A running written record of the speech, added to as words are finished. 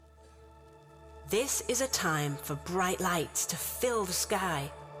This is a time for bright lights to fill the sky,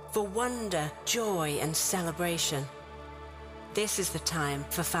 for wonder, joy, and celebration. This is the time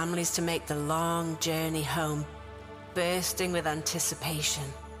for families to make the long journey home, bursting with anticipation.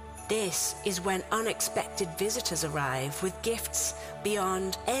 This is when unexpected visitors arrive with gifts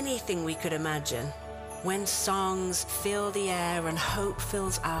beyond anything we could imagine. When songs fill the air and hope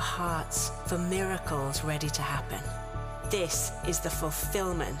fills our hearts for miracles ready to happen. This is the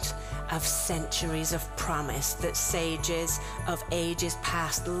fulfillment of centuries of promise that sages of ages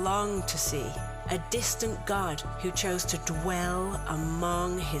past longed to see. A distant God who chose to dwell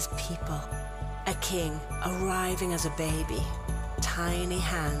among his people. A king arriving as a baby. Tiny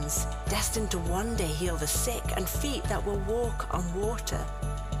hands destined to one day heal the sick and feet that will walk on water.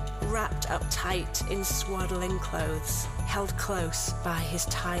 Wrapped up tight in swaddling clothes, held close by his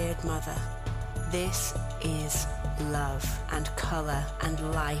tired mother. This is love and color and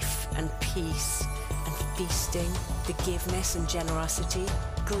life and peace and feasting, forgiveness and generosity,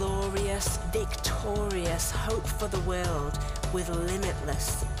 glorious, victorious hope for the world with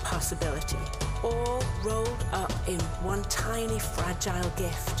limitless possibility, all rolled up in one tiny fragile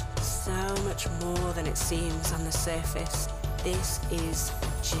gift, so much more than it seems on the surface. This is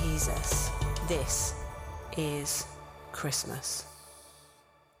Jesus. This is Christmas.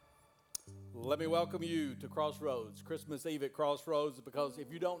 Let me welcome you to Crossroads, Christmas Eve at Crossroads, because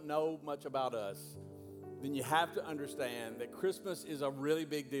if you don't know much about us, then you have to understand that Christmas is a really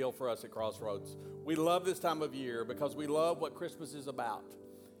big deal for us at Crossroads. We love this time of year because we love what Christmas is about.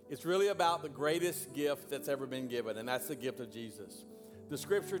 It's really about the greatest gift that's ever been given, and that's the gift of Jesus. The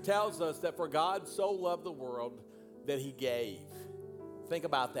scripture tells us that for God so loved the world that he gave. Think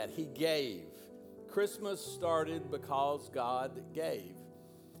about that. He gave. Christmas started because God gave.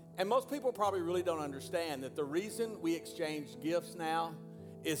 And most people probably really don't understand that the reason we exchange gifts now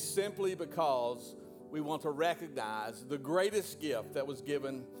is simply because we want to recognize the greatest gift that was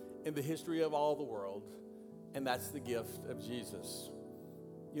given in the history of all the world, and that's the gift of Jesus.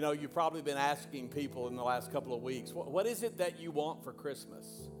 You know, you've probably been asking people in the last couple of weeks, what is it that you want for Christmas?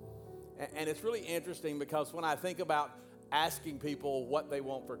 And it's really interesting because when I think about asking people what they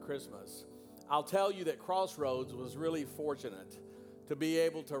want for Christmas, I'll tell you that Crossroads was really fortunate to be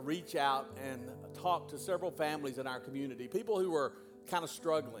able to reach out and talk to several families in our community, people who were kind of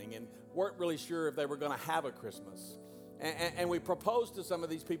struggling and weren't really sure if they were going to have a Christmas. And we proposed to some of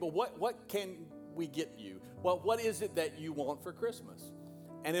these people, what can we get you? Well, what is it that you want for Christmas?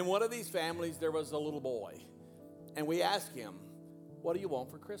 And in one of these families, there was a little boy. And we asked him, what do you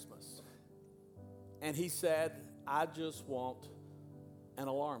want for Christmas? And he said, I just want an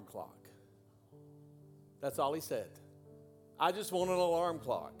alarm clock. That's all he said. I just want an alarm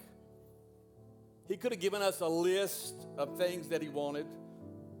clock. He could have given us a list of things that he wanted,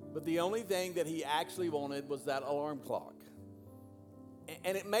 but the only thing that he actually wanted was that alarm clock.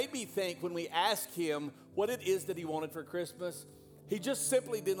 And it made me think when we asked him what it is that he wanted for Christmas, he just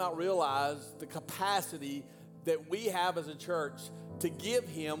simply did not realize the capacity that we have as a church to give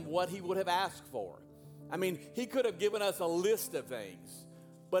him what he would have asked for. I mean, he could have given us a list of things,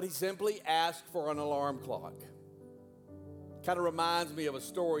 but he simply asked for an alarm clock. Kind of reminds me of a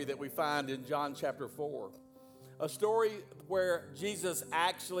story that we find in John chapter 4. A story where Jesus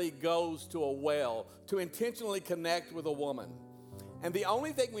actually goes to a well to intentionally connect with a woman. And the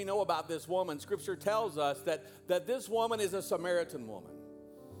only thing we know about this woman, Scripture tells us that this woman is a Samaritan woman.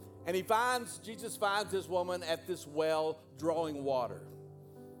 And Jesus finds this woman at this well drawing water.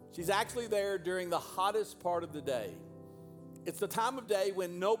 She's actually there during the hottest part of the day. It's the time of day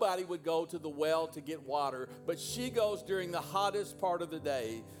when nobody would go to the well to get water, but she goes during the hottest part of the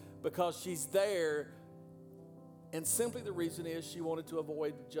day because she's there, and simply the reason is she wanted to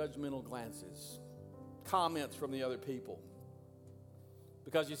avoid judgmental glances, comments from the other people.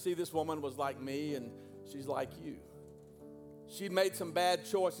 Because you see, this woman was like me and she's like you. She'd made some bad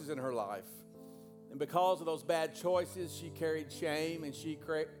choices in her life. And because of those bad choices, she carried shame and she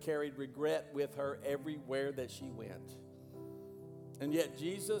carried regret with her everywhere that she went. And yet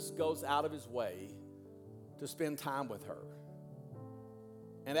Jesus goes out of his way to spend time with her.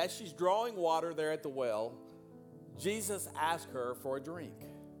 And as she's drawing water there at the well, Jesus asks her for a drink.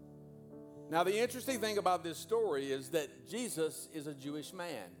 Now, the interesting thing about this story is that Jesus is a Jewish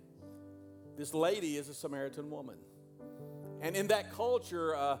man. This lady is a Samaritan woman. And in that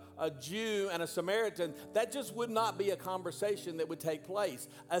culture, a Jew and a Samaritan, that just would not be a conversation that would take place,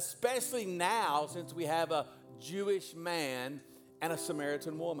 especially now since we have a Jewish man and a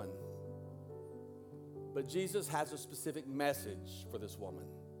Samaritan woman. But Jesus has a specific message for this woman.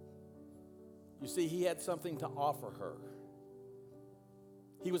 You see, he had something to offer her.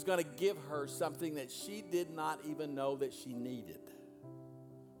 He was going to give her something that she did not even know that she needed.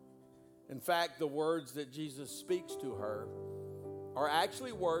 In fact, the words that Jesus speaks to her are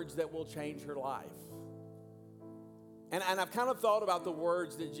actually words that will change her life. And I've kind of thought about the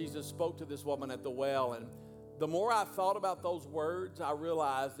words that Jesus spoke to this woman at the well, and the more I thought about those words, I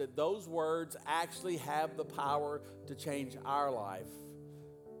realized that those words actually have the power to change our life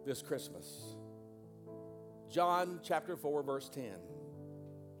this Christmas. John chapter 4, verse 10.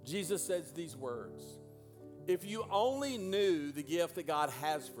 Jesus says these words, "If you only knew the gift that God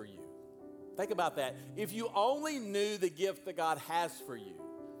has for you." Think about that. If you only knew the gift that God has for you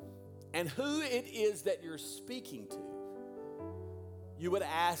and who it is that you're speaking to, you would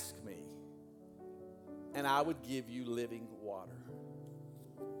ask me, and I would give you living water.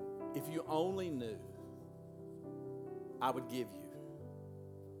 If you only knew, I would give you.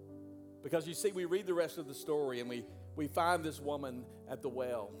 Because you see, we read the rest of the story and we find this woman at the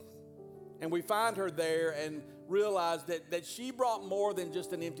well. And we find her there and realize that she brought more than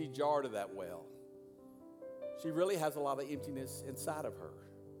just an empty jar to that well. She really has a lot of emptiness inside of her.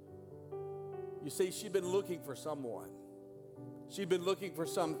 You see, she'd been looking for someone. She'd been looking for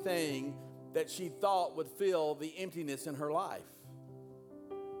something that she thought would fill the emptiness in her life.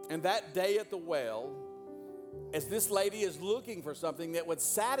 And that day at the well, as this lady is looking for something that would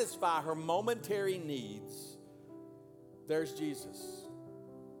satisfy her momentary needs, there's Jesus.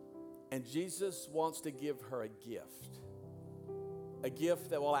 And Jesus wants to give her a gift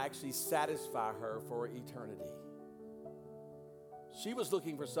that will actually satisfy her for eternity. She was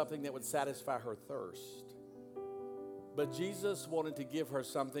looking for something that would satisfy her thirst. But Jesus wanted to give her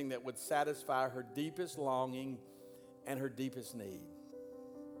something that would satisfy her deepest longing and her deepest need.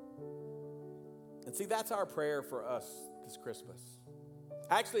 And see, that's our prayer for us this Christmas.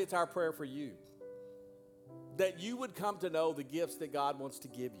 Actually, it's our prayer for you. That you would come to know the gifts that God wants to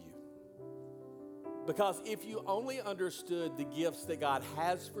give you. Because if you only understood the gifts that God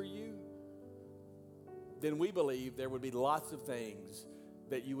has for you, then we believe there would be lots of things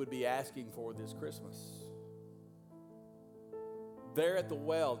that you would be asking for this Christmas. There at the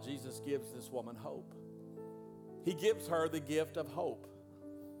well, Jesus gives this woman hope. He gives her the gift of hope.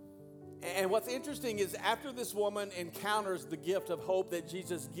 And what's interesting is after this woman encounters the gift of hope that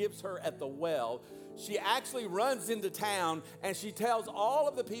Jesus gives her at the well, she actually runs into town and she tells all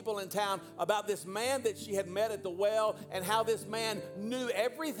of the people in town about this man that she had met at the well and how this man knew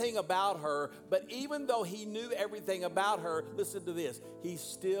everything about her. But even though he knew everything about her, listen to this, he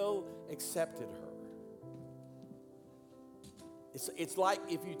still accepted her. It's like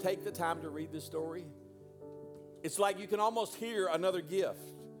if you take the time to read this story, it's like you can almost hear another gift.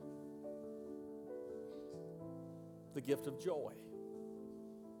 The gift of joy.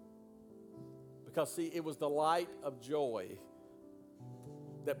 Because see, it was the light of joy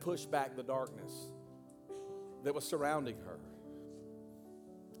that pushed back the darkness that was surrounding her.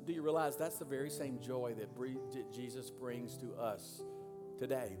 Do you realize that's the very same joy that Jesus brings to us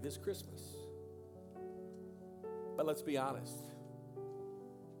today, this Christmas? But let's be honest.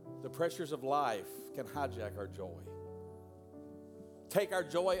 The pressures of life can hijack our joy. Take our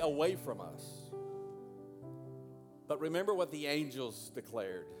joy away from us. But remember what the angels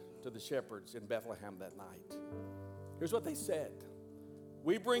declared to the shepherds in Bethlehem that night. Here's what they said.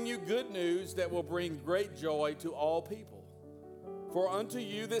 We bring you good news that will bring great joy to all people. For unto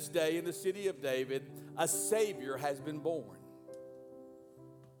you this day in the city of David, a Savior has been born.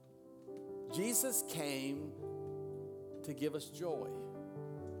 Jesus came to give us joy.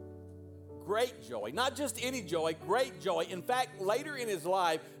 Great joy. Not just any joy, great joy. In fact, later in his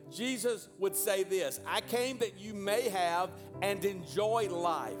life, Jesus would say this, I came that you may have and enjoy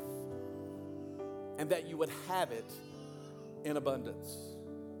life, and that you would have it in abundance.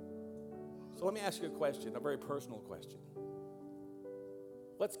 So let me ask you a question, a very personal question.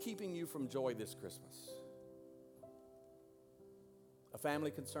 What's keeping you from joy this Christmas? A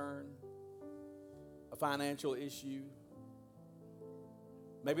family concern? A financial issue?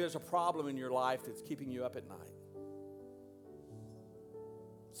 Maybe there's a problem in your life that's keeping you up at night.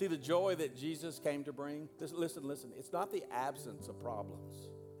 See, the joy that Jesus came to bring, listen, it's not the absence of problems,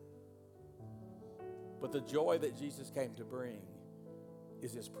 but the joy that Jesus came to bring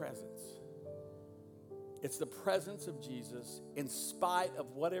is his presence. It's the presence of Jesus in spite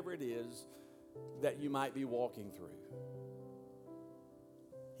of whatever it is that you might be walking through.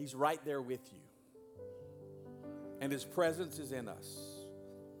 He's right there with you. And his presence is in us.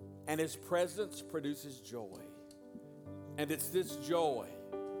 And his presence produces joy. And it's this joy.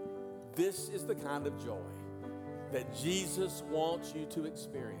 This is the kind of joy that Jesus wants you to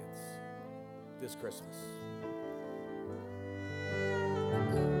experience this Christmas.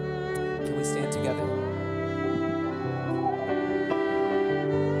 we stand together?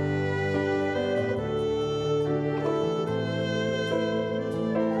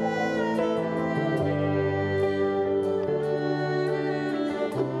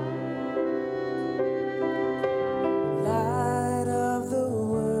 Light of the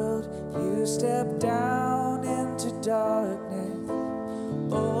world, you step down into darkness.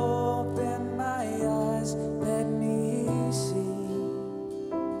 Open my eyes, let me see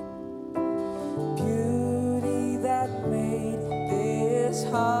beauty that made this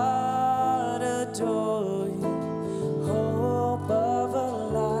heart adore you. Hope of a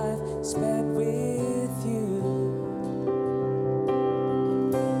life spent with you.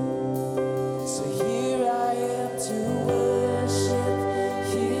 So here I am to worship,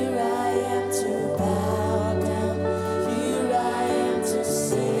 here I am to bow down, here I am to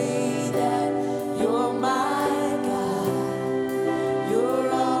say that you're my God. You're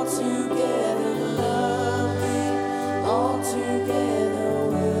altogether lovely, altogether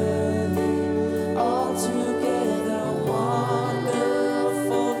worthy, altogether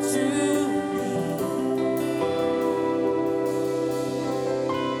wonderful to me.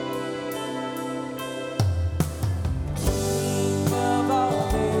 King of all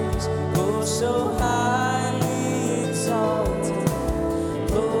things, oh so highly exalted,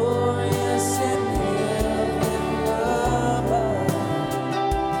 glorious in heaven above.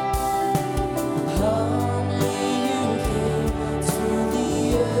 Humbly you came to the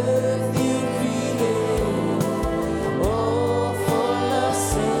earth you created. Oh, for love's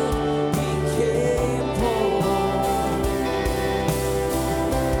sake became poor.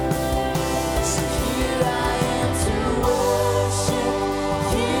 So here I am to worship,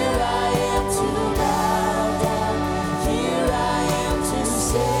 here I am to bow down, here I am to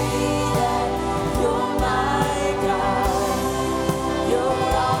say that you're my God. You're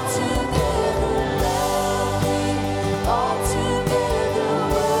altogether lovely, altogether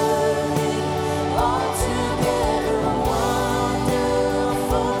worthy, altogether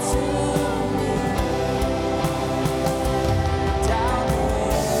wonderful to me. Down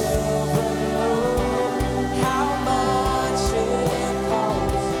there below, how much it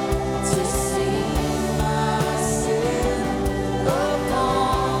costs to see my sin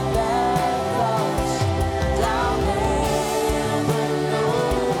upon that cross. Down there below,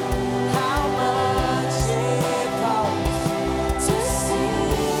 how much it costs to see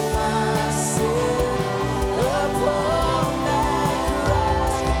my sin upon that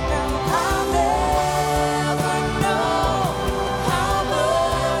cross. And I'll never know how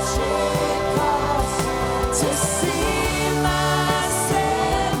much it costs to see my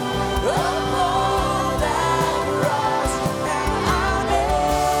sin upon that cross. And I'll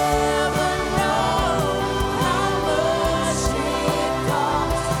never know how much it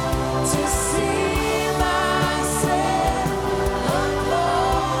costs to see my sin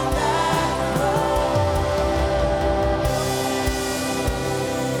upon that cross.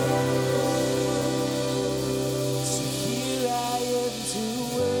 So here I am to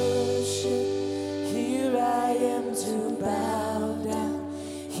worship, here I am to bow down,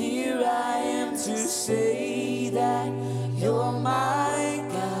 here I am to say that you're my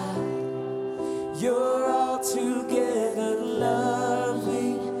God. You're altogether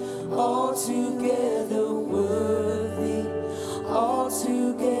lovely, altogether worthy,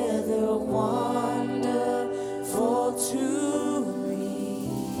 altogether wonderful to me.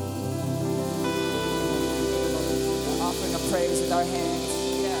 Offering of praise with our hands.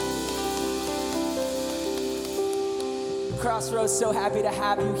 Crossroads, so happy to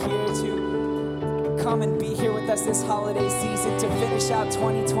have you here to come and be here with us this holiday season to finish out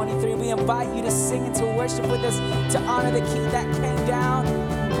 2023. We invite you to sing and to worship with us, to honor the King that came down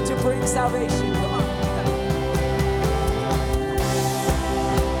to bring salvation. Come on.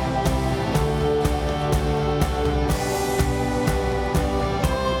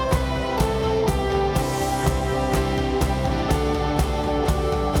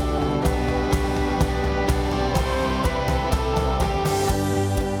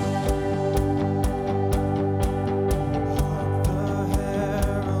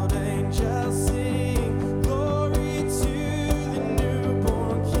 Herald angels sing, glory to the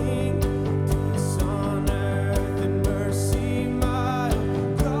newborn King. Peace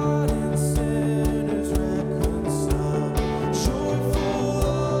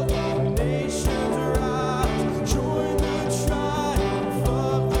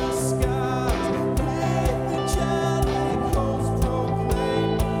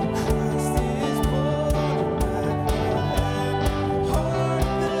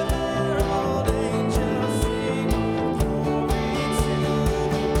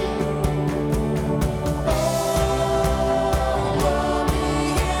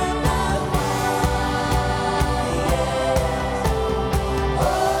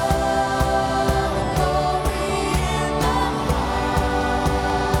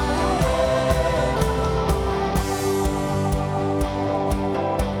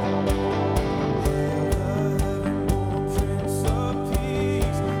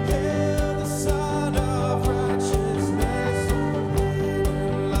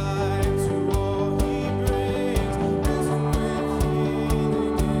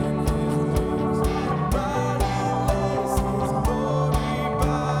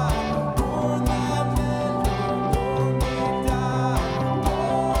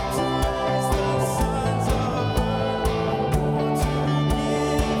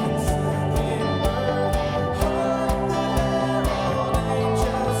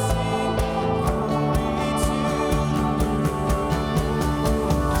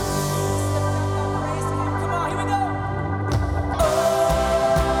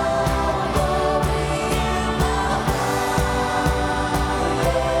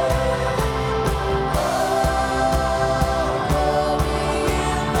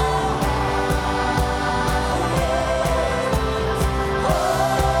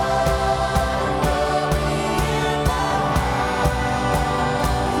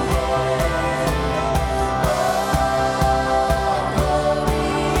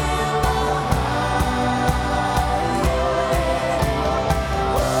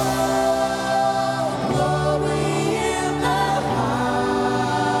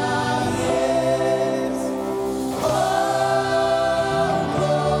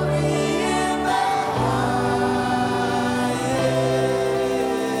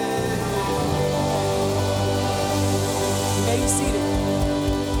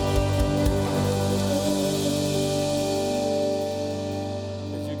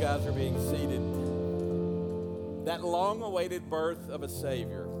guys are being seated, that long-awaited birth of a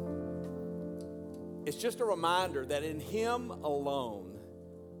Savior, it's just a reminder that in Him alone,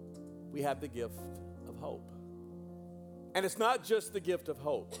 we have the gift of hope. And it's not just the gift of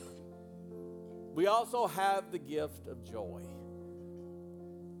hope. We also have the gift of joy.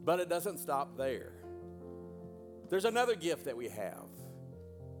 But it doesn't stop there. There's another gift that we have.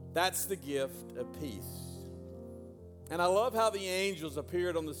 That's the gift of peace. And I love how the angels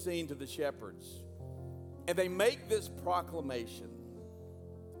appeared on the scene to the shepherds. And they make this proclamation.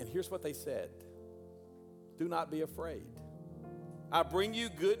 And here's what they said. Do not be afraid. I bring you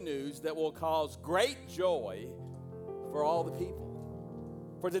good news that will cause great joy for all the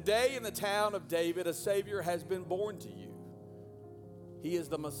people. For today in the town of David, a Savior has been born to you. He is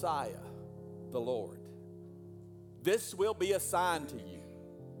the Messiah, the Lord. This will be a sign to you.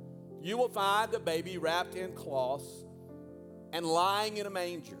 You will find a baby wrapped in cloths and lying in a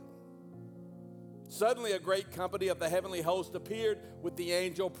manger. Suddenly a great company of the heavenly host appeared with the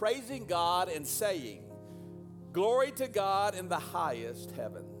angel, praising God and saying, Glory to God in the highest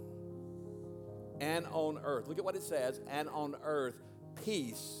heaven, and on earth. Look at what it says, and on earth,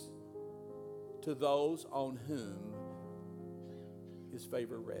 peace to those on whom His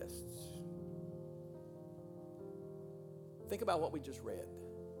favor rests. Think about what we just read.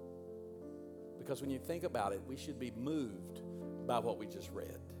 Because when you think about it, we should be moved by what we just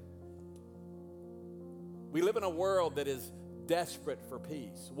read. We live in a world that is desperate for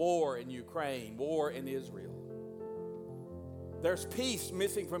peace. War in Ukraine, war in Israel. There's peace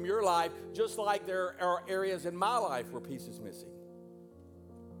missing from your life, just like there are areas in my life where peace is missing.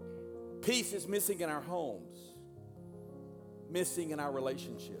 Peace is missing in our homes, missing in our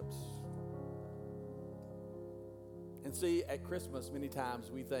relationships. And see, at Christmas, many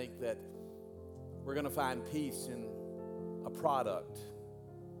times we think that we're going to find peace in a product.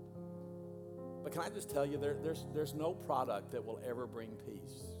 But can I just tell you, there's no product that will ever bring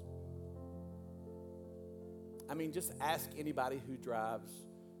peace. I mean, just ask anybody who drives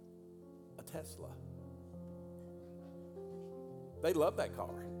a Tesla. They love that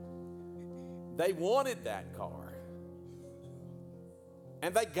car. They wanted that car.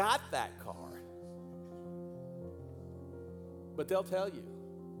 And they got that car. But they'll tell you,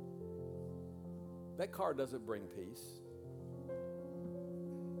 that car doesn't bring peace.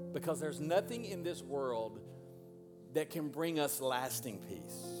 Because there's nothing in this world that can bring us lasting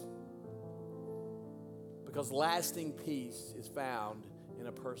peace. Because lasting peace is found in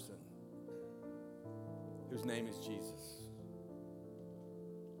a person whose name is Jesus.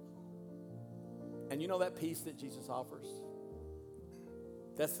 And you know that peace that Jesus offers?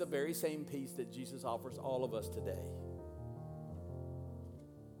 That's the very same peace that Jesus offers all of us today.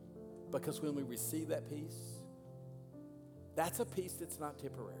 Because when we receive that peace, that's a peace that's not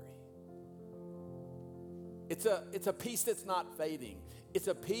temporary. It's a peace that's not fading. It's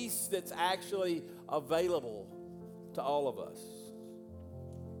a peace that's actually available to all of us.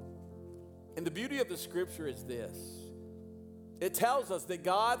 And the beauty of the scripture is this. It tells us that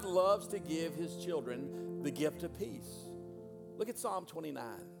God loves to give His children the gift of peace. Look at Psalm 29.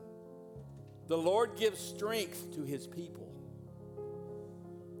 The Lord gives strength to His people.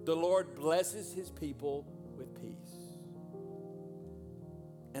 The Lord blesses His people with peace.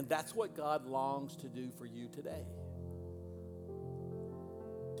 And that's what God longs to do for you today.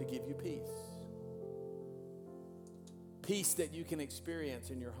 To give you peace. Peace that you can experience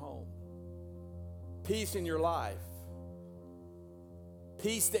in your home. Peace in your life.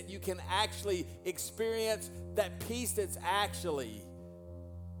 Peace that you can actually experience, that peace that's actually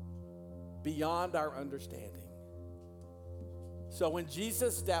beyond our understanding. So when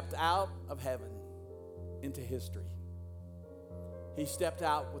Jesus stepped out of heaven into history, He stepped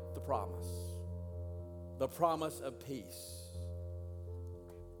out with the promise of peace.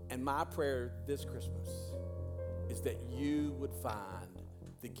 And my prayer this Christmas is that you would find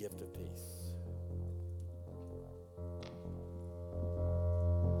the gift of peace.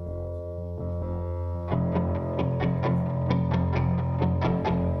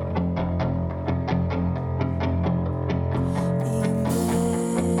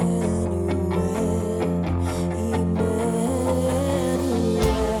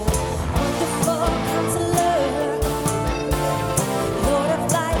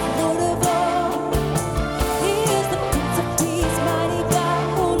 Peace, mighty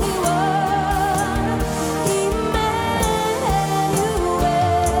God, Holy One.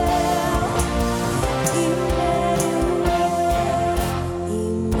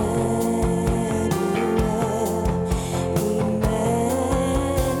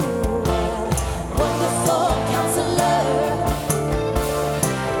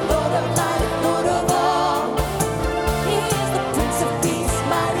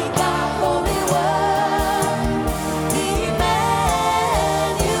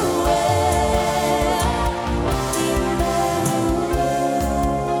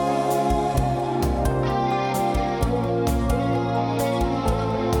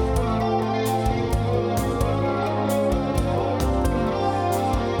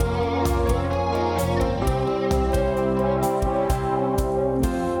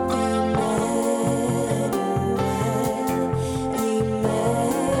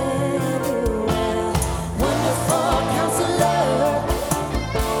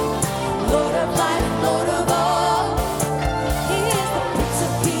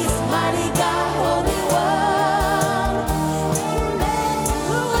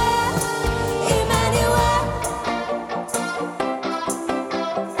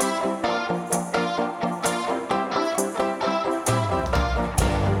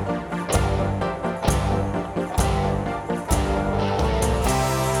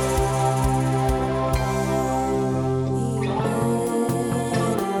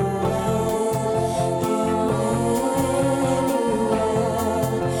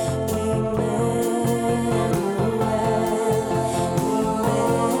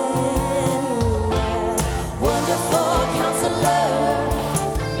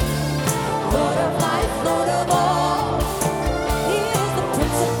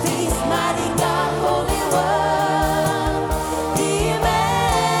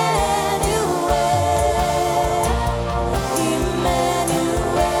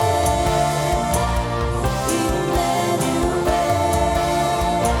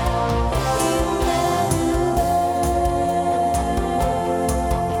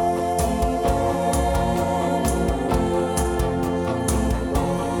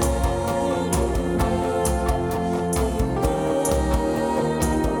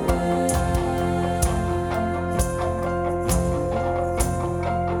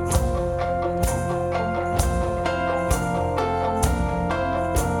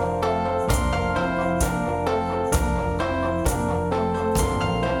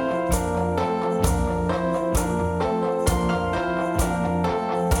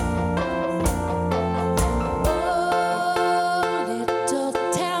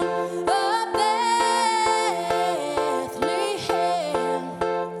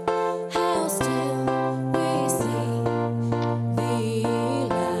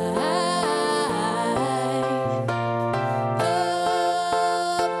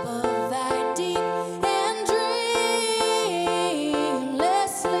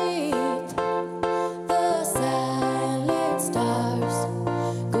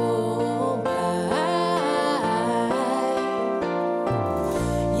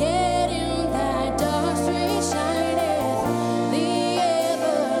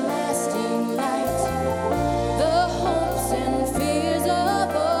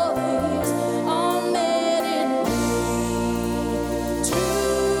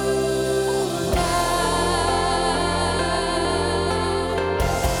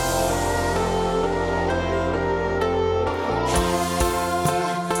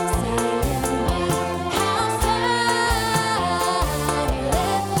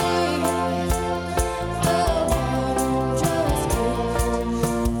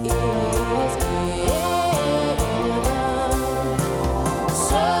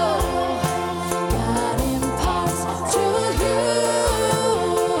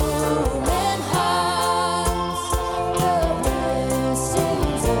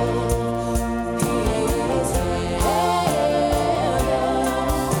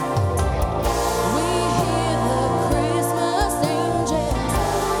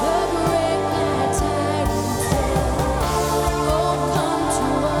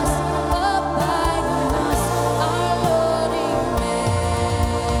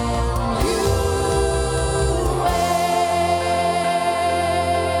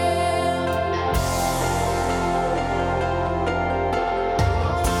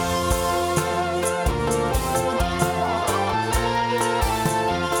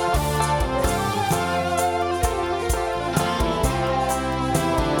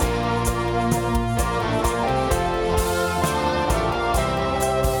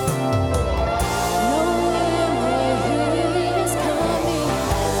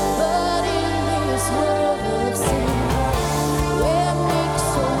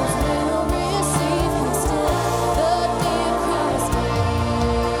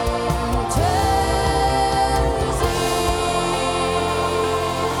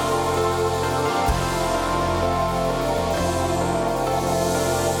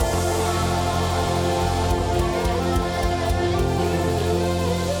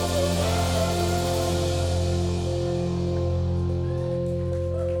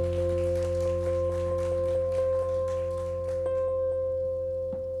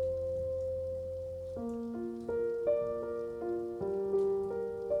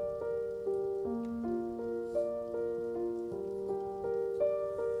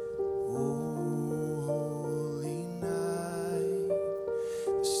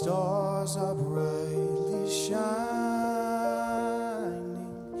 stars are brightly shining.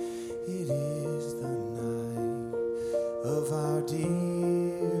 It is the night of our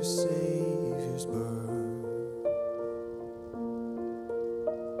dear Savior's birth.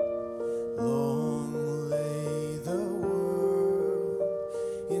 Long lay the world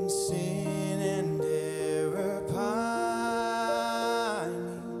in sin and error pining,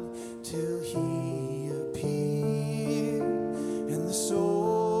 till He appeared and the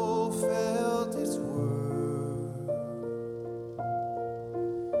soul felt its worth.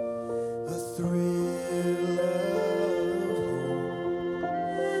 A thrill of hope,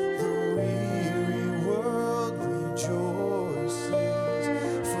 the weary world rejoices,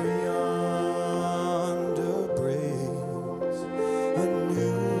 for yonder breaks a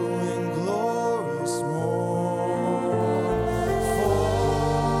new and glorious morn. Fall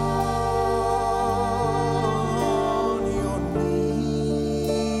on your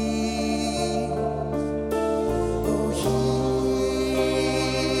knees, oh, hear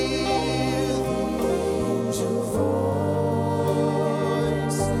the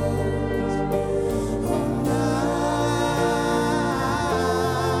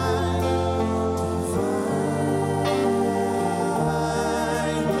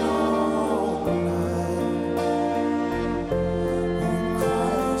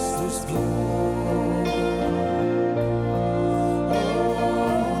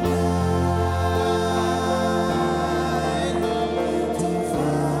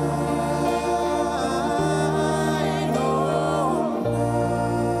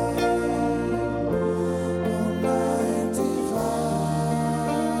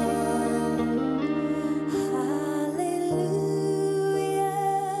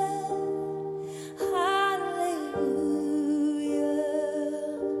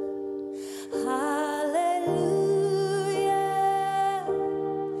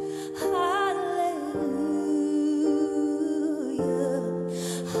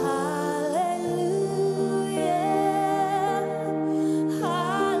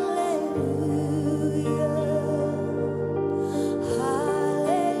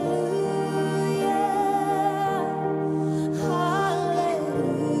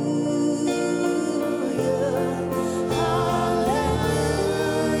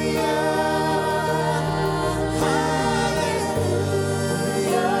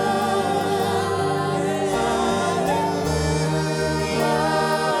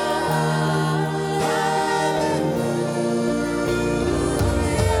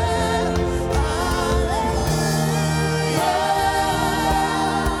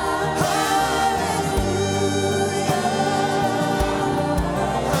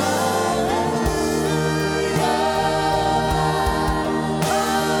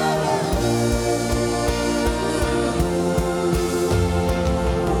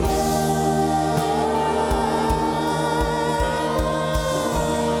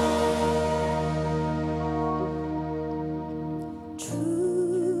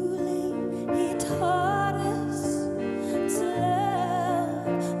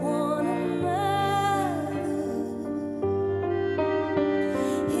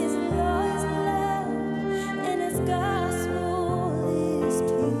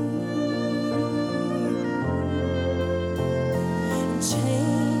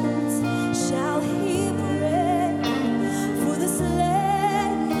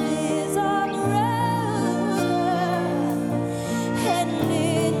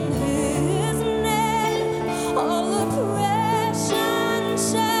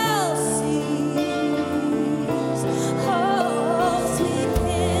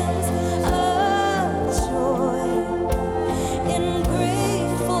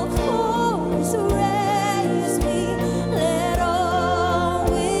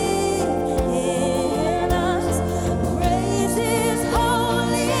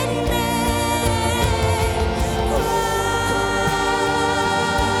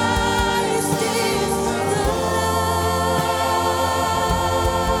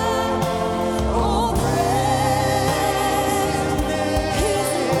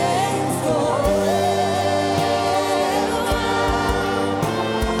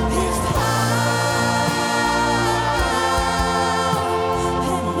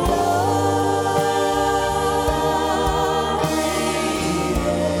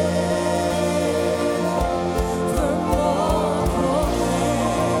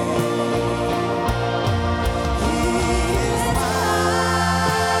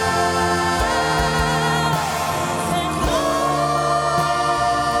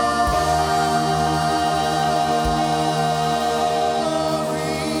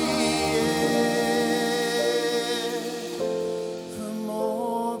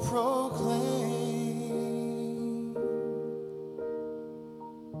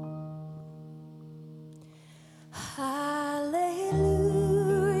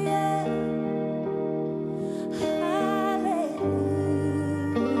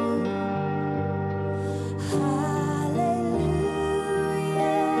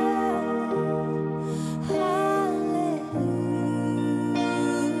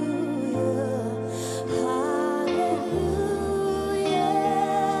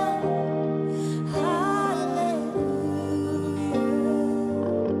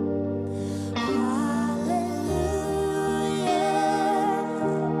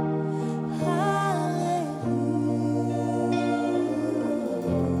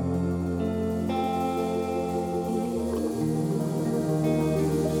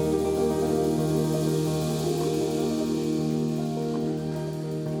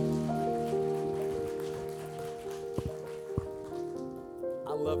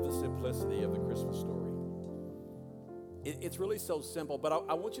love the simplicity of the Christmas story. It's really so simple, but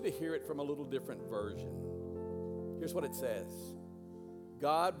I want you to hear it from a little different version. Here's what it says.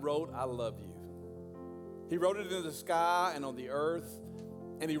 God wrote, I love you. He wrote it in the sky and on the earth,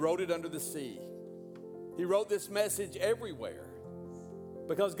 and he wrote it under the sea. He wrote this message everywhere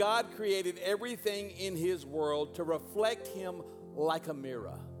because God created everything in his world to reflect him like a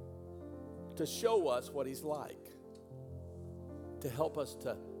mirror, to show us what he's like, to help us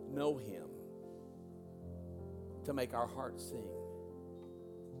to know him, to make our hearts sing.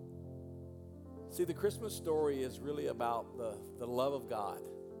 See, the Christmas story is really about the love of God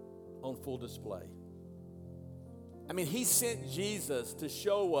on full display. I mean, he sent Jesus to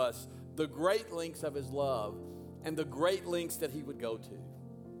show us the great lengths of his love and the great lengths that he would go to.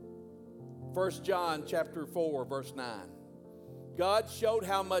 1 John chapter 4, verse 9. God showed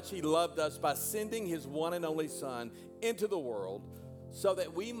how much he loved us by sending his one and only Son into the world so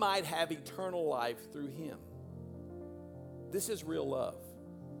that we might have eternal life through him. This is real love.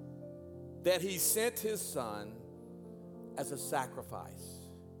 That he sent his Son as a sacrifice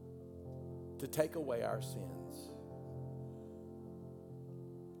to take away our sins.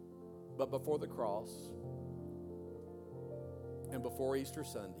 But before the cross and before Easter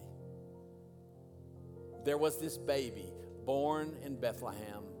Sunday, there was this baby born in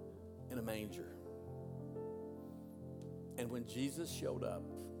Bethlehem in a manger. And when Jesus showed up,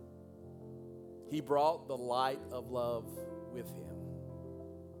 he brought the light of love with him.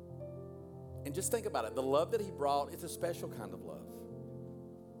 And just think about it. The love that he brought, it's a special kind of love.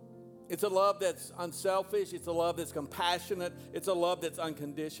 It's a love that's unselfish. It's a love that's compassionate. It's a love that's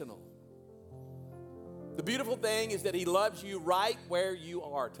unconditional. The beautiful thing is that he loves you right where you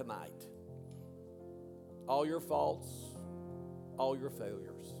are tonight. All your faults, all your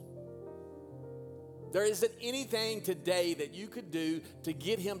failures. There isn't anything today that you could do to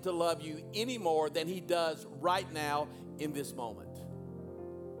get him to love you any more than he does right now in this moment.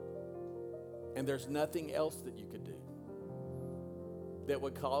 And there's nothing else that you could do that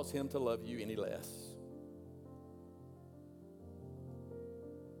would cause him to love you any less.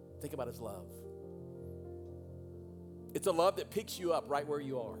 Think about his love. It's a love that picks you up right where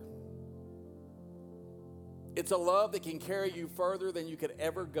you are. It's a love that can carry you further than you could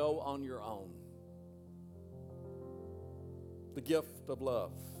ever go on your own. The gift of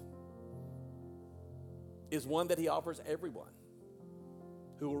love is one that he offers everyone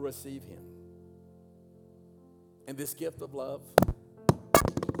who will receive him. And this gift of love,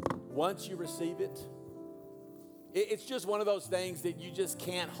 once you receive it, it's just one of those things that you just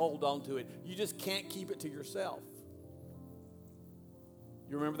can't hold on to it. You just can't keep it to yourself.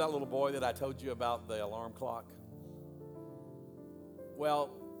 You remember that little boy that I told you about, the alarm clock? Well,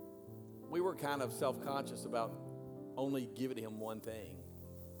 we were kind of self-conscious about only giving him one thing.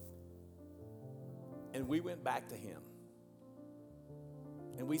 And we went back to him.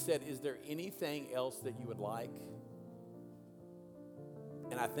 And we said, is there anything else that you would like?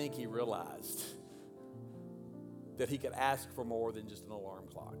 And I think he realized that he could ask for more than just an alarm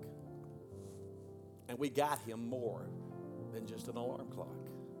clock. And we got him more than just an alarm clock.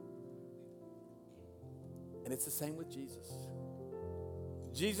 And it's the same with Jesus.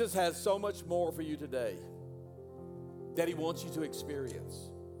 Jesus has so much more for you today that he wants you to experience.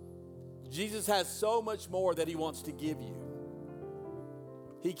 Jesus has so much more that he wants to give you.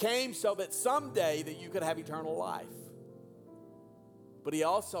 He came so that someday that you could have eternal life. But he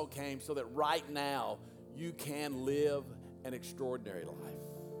also came so that right now you can live an extraordinary life.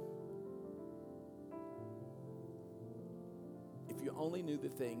 If you only knew the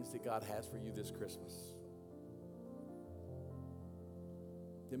things that God has for you this Christmas,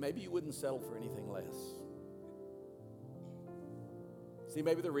 then maybe you wouldn't settle for anything less. See,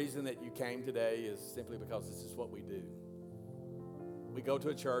 maybe the reason that you came today is simply because this is what we do. We go to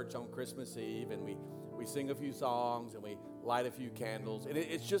a church on Christmas Eve and we sing a few songs and we light a few candles, and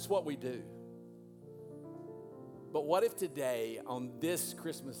it's just what we do. But what if today, on this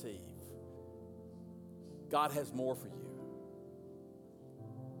Christmas Eve, God has more for you?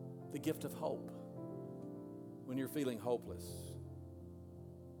 The gift of hope when you're feeling hopeless.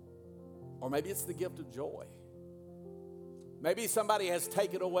 Or maybe it's the gift of joy. Maybe somebody has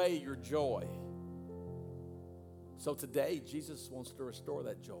taken away your joy. So today, Jesus wants to restore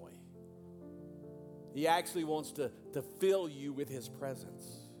that joy. He actually wants to fill you with his presence.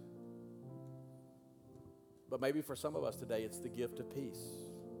 But maybe for some of us today, it's the gift of peace.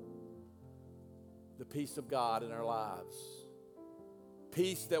 The peace of God in our lives.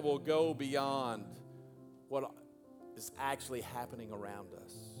 Peace that will go beyond what is actually happening around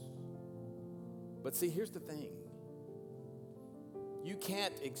us. But see, here's the thing. You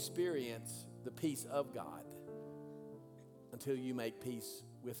can't experience the peace of God until you make peace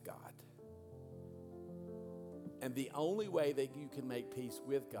with God. And the only way that you can make peace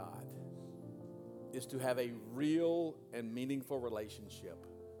with God is to have a real and meaningful relationship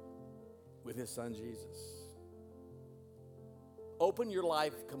with his son Jesus. Open your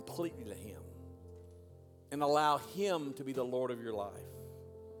life completely to him and allow him to be the Lord of your life.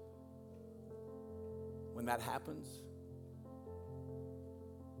 When that happens,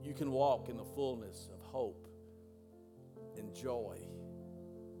 you can walk in the fullness of hope and joy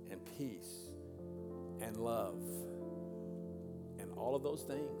and peace and love. And all of those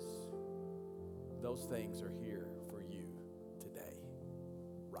things are here for you today,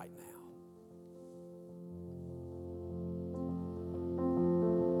 right now.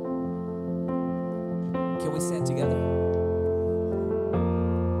 Can we stand together?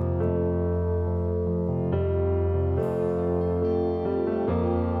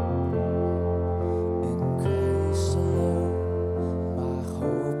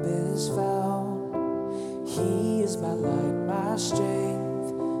 My light, my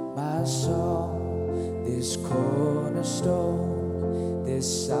strength, my song, this cornerstone,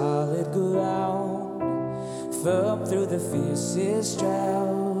 this solid ground, firm through the fiercest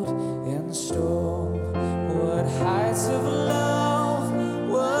drought and storm. What heights of love,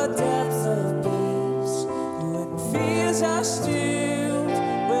 what depths of peace, when fears are stilled,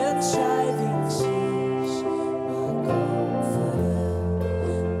 when striving cease, my confidant,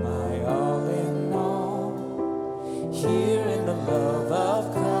 my all in all. Here in the love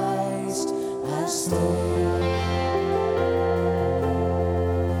of Christ I stand.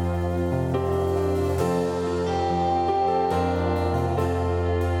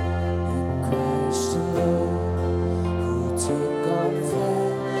 In Christ alone, who took on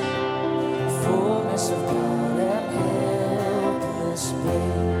flesh, fullness of God and helpless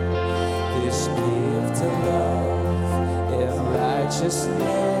pain, this gift of love and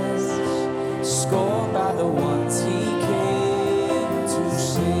righteousness, scorned by the ones he came to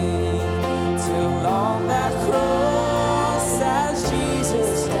save, till on that cross as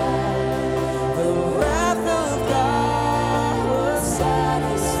Jesus died, the wrath of God was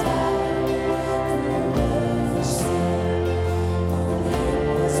satisfied. Forever sin on him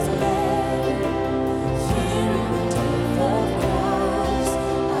was laid. Here in the death of Christ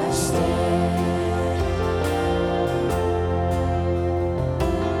I stand.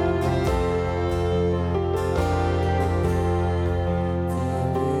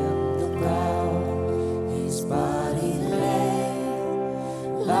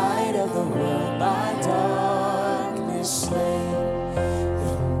 Of the world by darkness slain,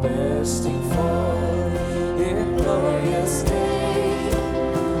 and bursting forth in glorious day,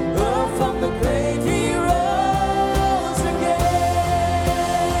 up from the grave he rose again.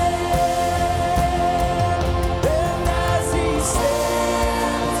 And as he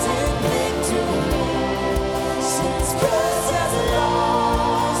stands in victory, since curse has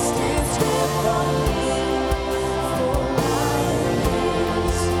lost its grip on me, for mine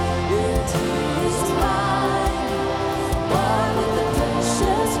it is mine, bought with the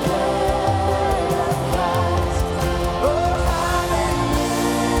precious blood of Christ. Oh, hallelujah.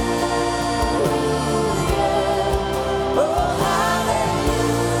 Oh,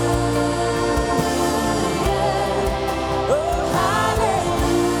 hallelujah. Oh, hallelujah.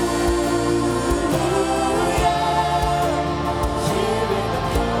 Here in the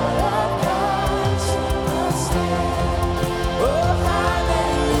blood of Christ I stand. Oh,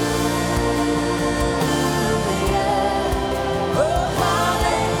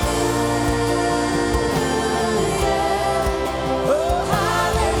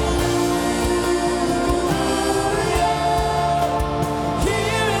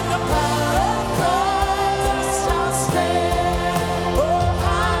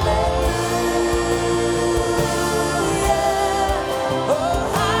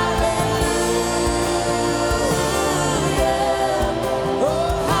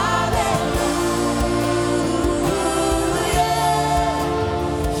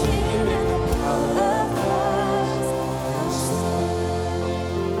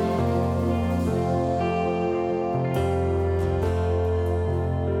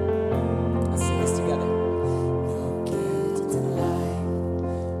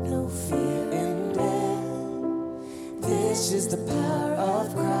 this is the power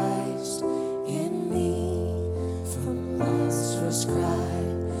of Christ in me, from life's first cry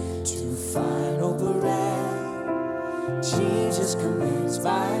to final breath. Jesus commands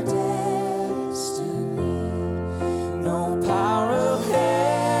my destiny. No power of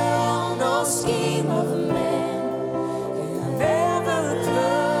hell, no scheme of man can ever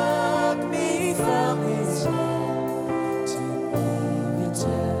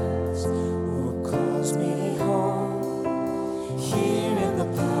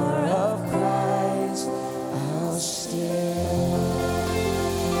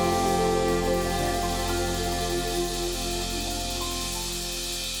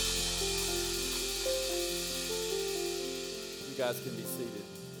guys can be seated.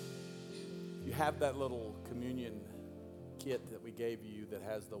 You have that little communion kit that we gave you that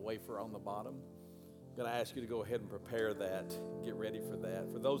has the wafer on the bottom. I'm going to ask you to go ahead and prepare that, get ready for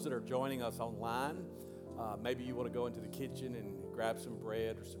that. For those that are joining us online, maybe you want to go into the kitchen and grab some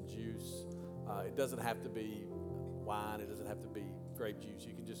bread or some juice. It doesn't have to be wine. It doesn't have to be grape juice.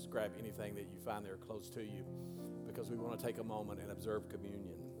 You can just grab anything that you find there close to you, because we want to take a moment and observe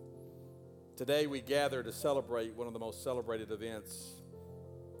communion. Today we gather to celebrate one of the most celebrated events.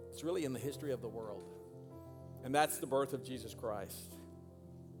 It's really in the history of the world, and that's the birth of Jesus Christ.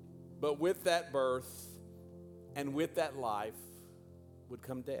 But with that birth and with that life would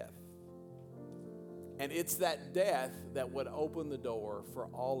come death. And it's that death that would open the door for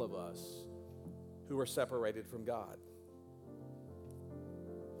all of us who are separated from God.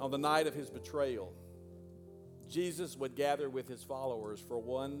 On the night of his betrayal, Jesus would gather with his followers for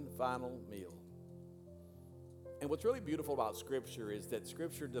one final meal. And what's really beautiful about Scripture is that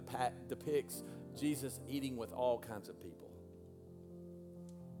Scripture depicts Jesus eating with all kinds of people.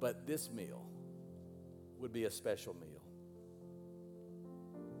 But this meal would be a special meal.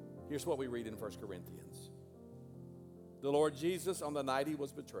 Here's what we read in 1 Corinthians. The Lord Jesus, on the night he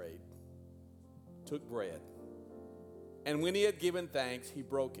was betrayed, took bread. And when he had given thanks, he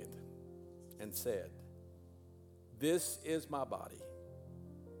broke it and said, "This is my body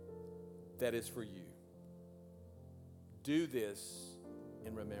that is for you. Do this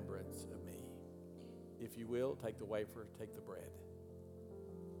in remembrance of me." If you will, take the wafer, take the bread.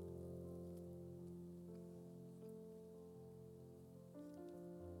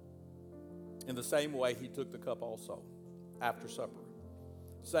 In the same way, he took the cup also after supper,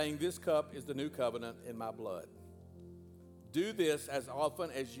 saying, "This cup is the new covenant in my blood. Do this as often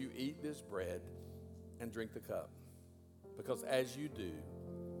as you eat this bread and drink the cup, because as you do,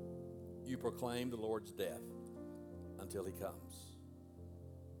 you proclaim the Lord's death until he comes."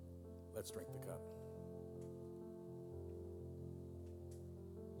 Let's drink the cup.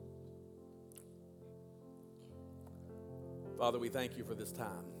 Father, we thank you for this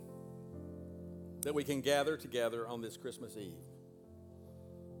time that we can gather together on this Christmas Eve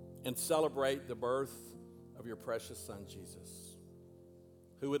and celebrate the birth of your precious Son, Jesus,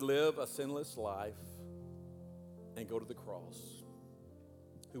 who would live a sinless life and go to the cross,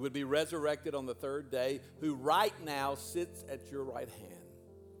 who would be resurrected on the third day, who right now sits at your right hand,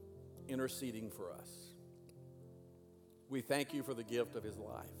 interceding for us. We thank you for the gift of his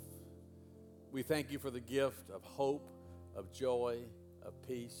life. We thank you for the gift of hope, of joy, of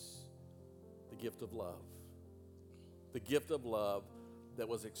peace, the gift of love. The gift of love that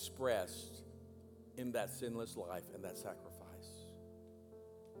was expressed in that sinless life and that sacrifice.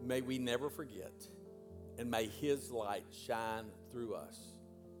 May we never forget, and may his light shine through us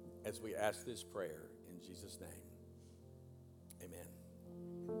as we ask this prayer in Jesus' name. Amen.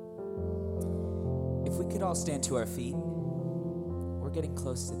 If we could all stand to our feet. We're getting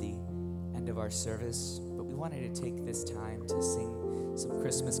close to the end of our service, but we wanted to take this time to sing some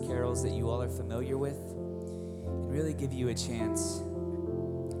Christmas carols that you all are familiar with and really give you a chance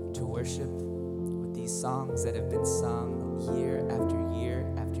to worship with these songs that have been sung year after year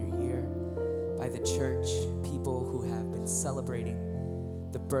after year by the church, people who have been celebrating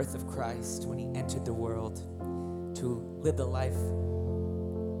the birth of Christ when he entered the world to live the life,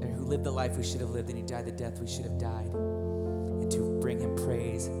 or who lived the life we should have lived, and he died the death we should have died, and to bring him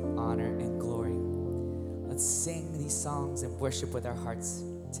praise, honor, and glory. Let's sing these songs and worship with our hearts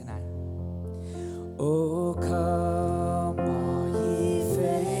tonight. Oh, come, all ye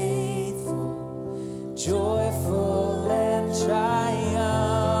faithful, joyful and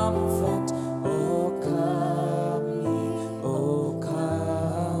triumphant. Oh,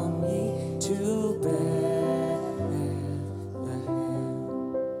 come ye to Bethlehem.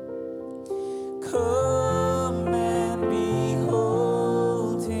 Come and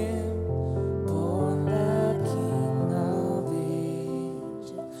behold him, born the King of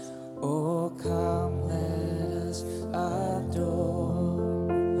ages. Oh, come, let us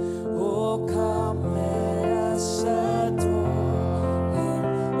adore. Oh, come, let us serve.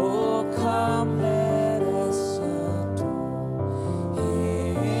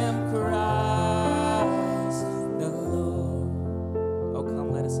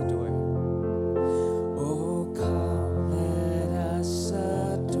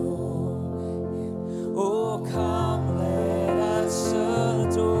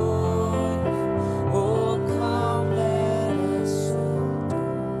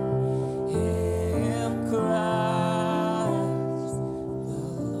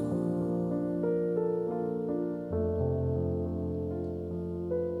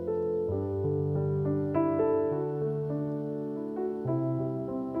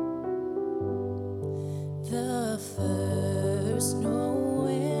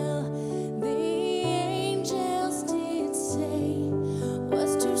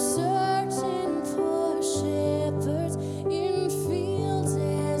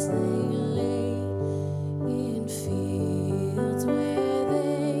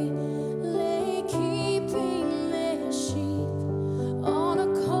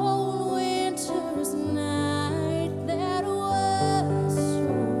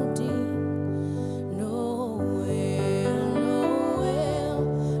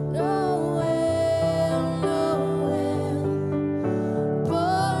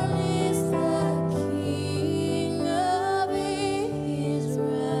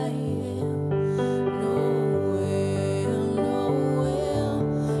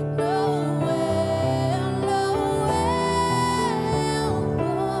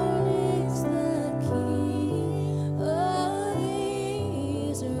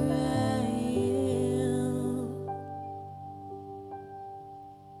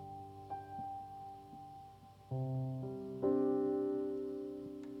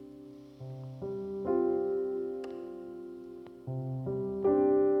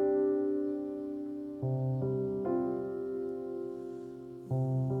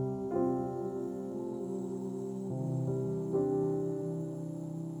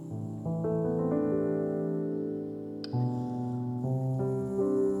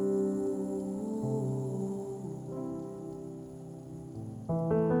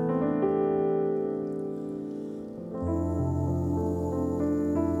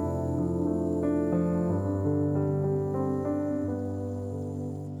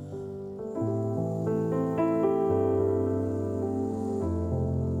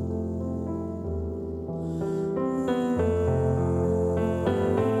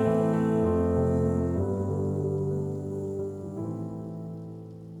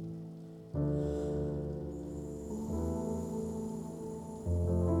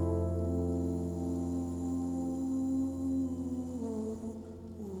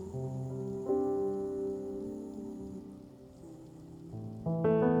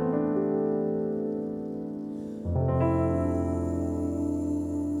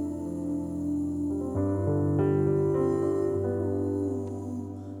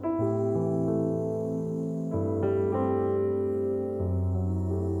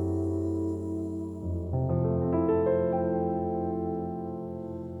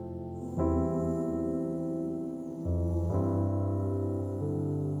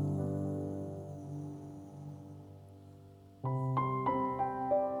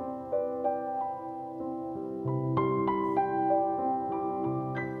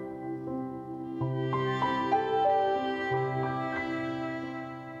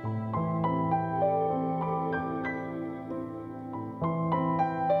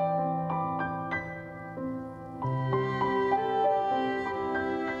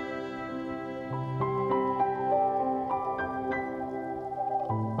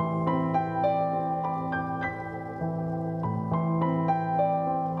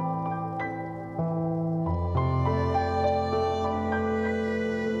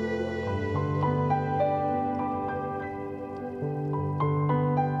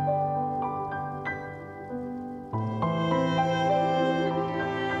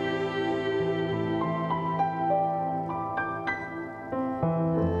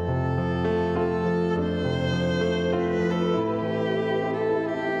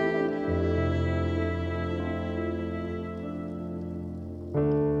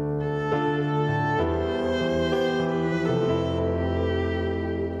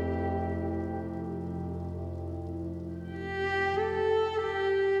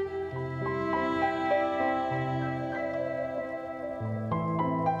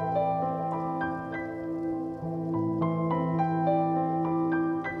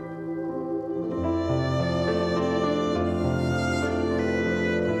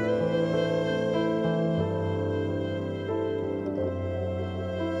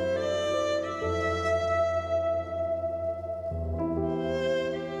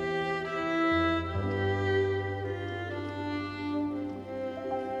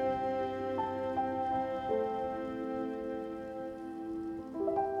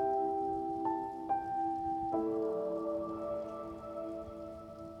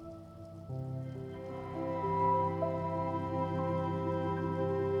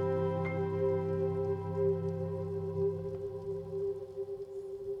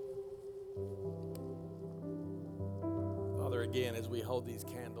 again, as we hold these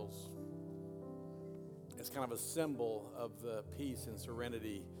candles, it's kind of a symbol of the peace and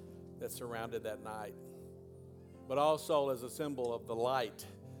serenity that surrounded that night, but also as a symbol of the light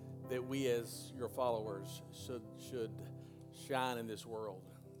that we as your followers should shine in this world.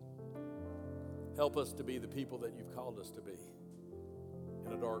 Help us to be the people that you've called us to be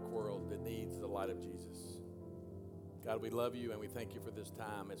in a dark world that needs the light of Jesus. God, we love you and we thank you for this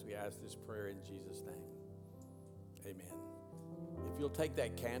time as we ask this prayer in Jesus' name. Amen. If you'll take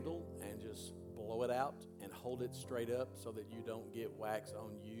that candle and just blow it out and hold it straight up so that you don't get wax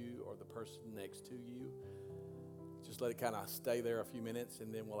on you or the person next to you. Just let it kind of stay there a few minutes,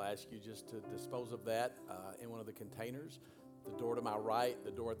 and then we'll ask you just to dispose of that in one of the containers. The door to my right,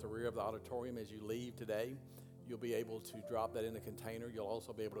 the door at the rear of the auditorium, as you leave today, you'll be able to drop that in the container. You'll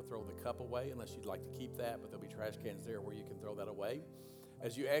also be able to throw the cup away unless you'd like to keep that, but there'll be trash cans there where you can throw that away.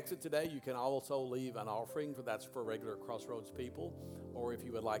 As you exit today, you can also leave an offering, that's for regular Crossroads people, or if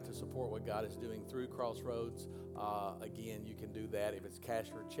you would like to support what God is doing through Crossroads, again, you can do that. If it's cash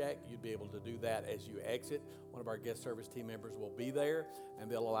or check, you'd be able to do that as you exit. One of our guest service team members will be there,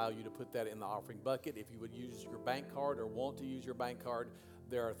 and they'll allow you to put that in the offering bucket. If you would use your bank card or want to use your bank card,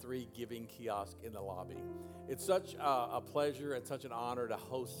 there are 3 giving kiosks in the lobby. It's such a pleasure and such an honor to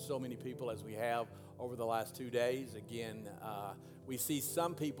host so many people as we have over the last 2 days. Again, we see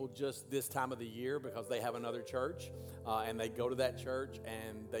some people just this time of the year because they have another church and they go to that church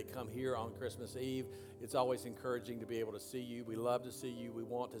and they come here on Christmas Eve. It's always encouraging to be able to see you. We love to see you. We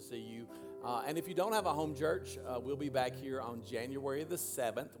want to see you. And if you don't have a home church, we'll be back here on January the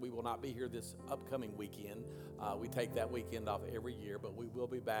 7th. We will not be here this upcoming weekend. We take that weekend off every year, but we will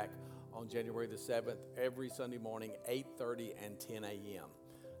be back on January the 7th every Sunday morning, 8:30 and 10 a.m.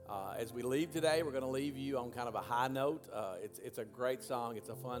 As we leave today, we're going to leave you on kind of a high note. It's a great song. It's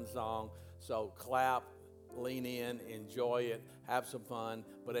a fun song. So clap, lean in, enjoy it, have some fun.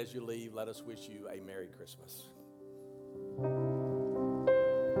 But as you leave, let us wish you a Merry Christmas.